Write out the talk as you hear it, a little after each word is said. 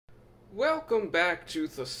Welcome back to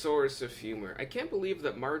The Source of Humor. I can't believe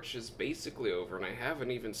that March is basically over and I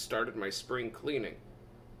haven't even started my spring cleaning.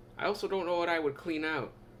 I also don't know what I would clean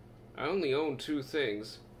out. I only own two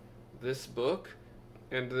things. This book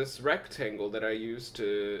and this rectangle that I used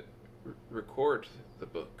to record the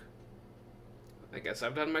book. I guess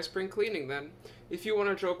I've done my spring cleaning then. If you want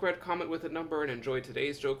a joke read, comment with a number and enjoy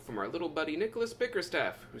today's joke from our little buddy Nicholas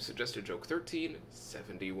Bickerstaff, who suggested joke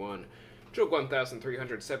 1371. Joke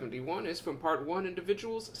 1371 is from Part 1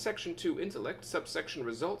 Individuals, Section 2 Intellect, Subsection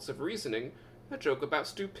Results of Reasoning, a joke about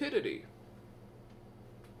stupidity.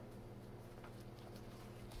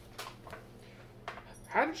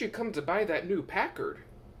 How did you come to buy that new Packard?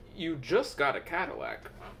 You just got a Cadillac.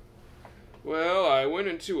 Well, I went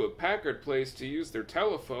into a Packard place to use their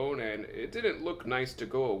telephone, and it didn't look nice to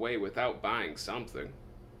go away without buying something.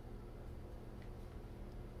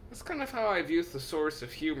 That's kind of how I view the source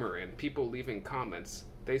of humor in people leaving comments.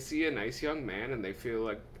 They see a nice young man and they feel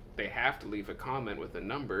like they have to leave a comment with a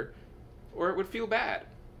number, or it would feel bad.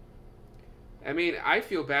 I mean, I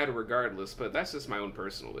feel bad regardless, but that's just my own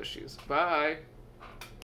personal issues. Bye!